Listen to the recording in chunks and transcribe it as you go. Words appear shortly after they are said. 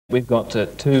We've got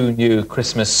two new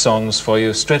Christmas songs for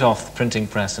you, straight off the printing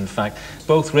press, in fact,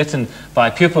 both written by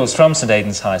pupils from St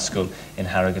Aidan's High School in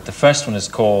Harrogate. The first one is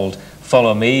called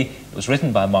Follow Me. It was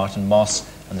written by Martin Moss,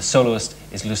 and the soloist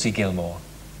is Lucy Gilmore.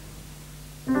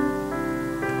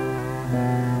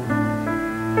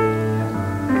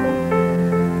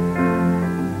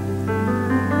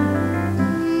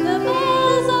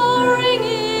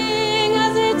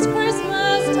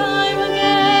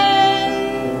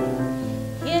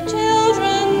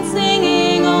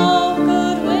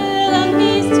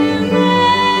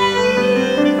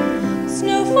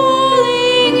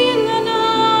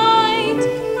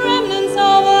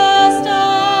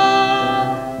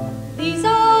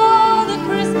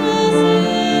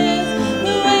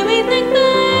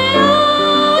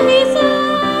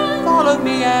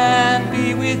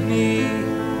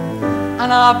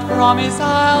 And I promise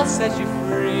I'll set you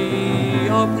free.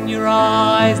 Open your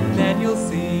eyes and then you'll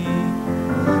see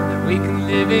that we can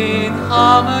live in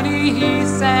harmony. He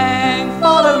sang,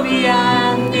 follow me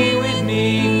and be with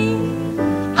me.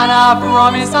 And I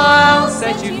promise I'll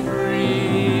set you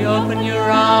free. Open your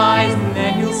eyes and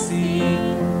then you'll see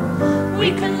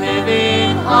we can live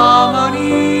in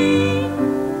harmony.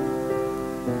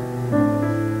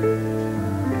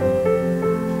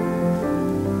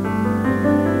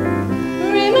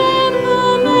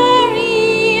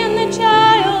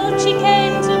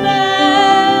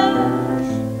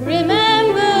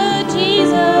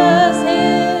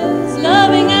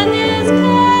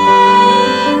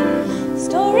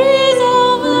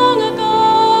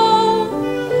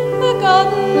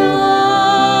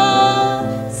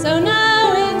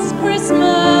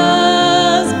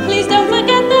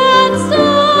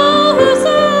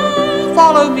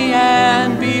 Follow me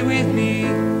and be with me,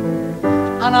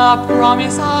 and I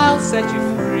promise I'll set you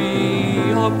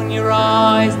free. Open your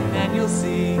eyes and then you'll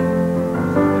see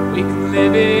that we can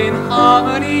live in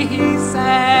harmony. He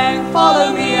sang,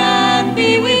 follow me and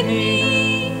be with me,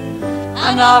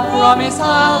 and I promise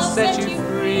I'll set you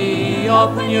free.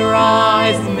 Open your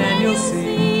eyes and then you'll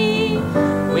see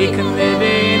we can live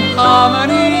in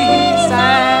harmony. He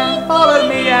sang, follow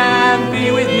me and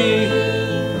be with me,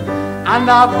 and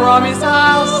I promise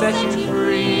I'll set you free.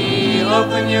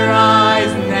 Open your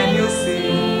eyes and then you'll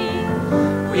see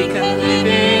we can live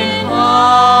in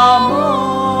harmony.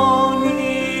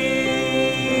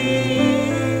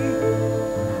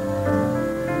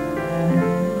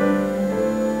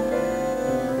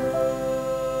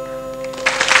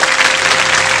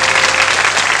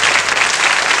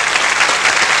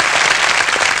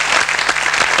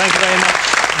 Thank you very much,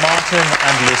 Martin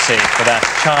and Lucy, for that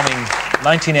charming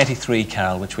 1983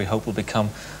 carol, which we hope will become,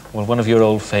 well, one of your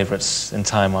old favourites in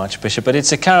time, Archbishop. But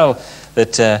it's a carol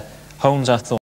that hones our thoughts.